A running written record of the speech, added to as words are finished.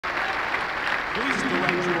Please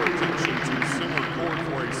direct your attention to center court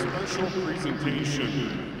for a special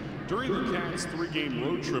presentation. During the Cats' three-game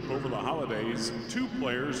road trip over the holidays, two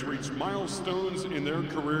players reached milestones in their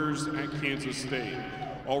careers at Kansas State.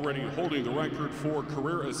 Already holding the record for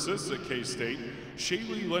career assists at K-State,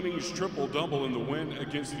 Shalee Lehning's triple-double in the win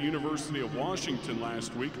against the University of Washington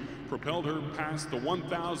last week propelled her past the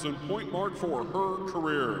 1,000-point mark for her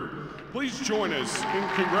career. Please join us in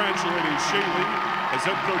congratulating Shalee as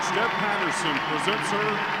head coach Deb Patterson presents her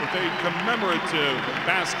with a commemorative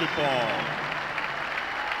basketball.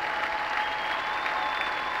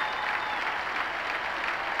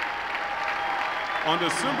 On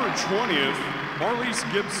December 20th, Marlies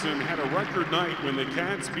Gipson had a record night when the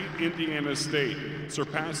Cats beat Indiana State,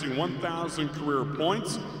 surpassing 1,000 career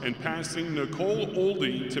points and passing Nicole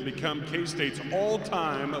Oldie to become K-State's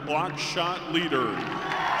all-time block shot leader.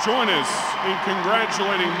 Join us in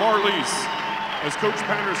congratulating Marlies as Coach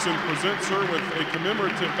Patterson presents her with a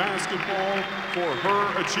commemorative basketball for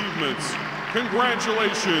her achievements.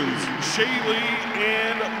 Congratulations, Shalee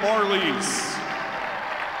and Marlies.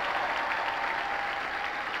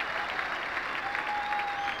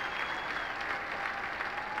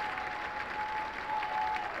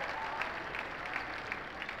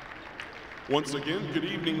 Once again, good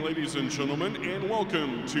evening, ladies and gentlemen, and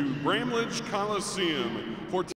welcome to Bramlage Coliseum for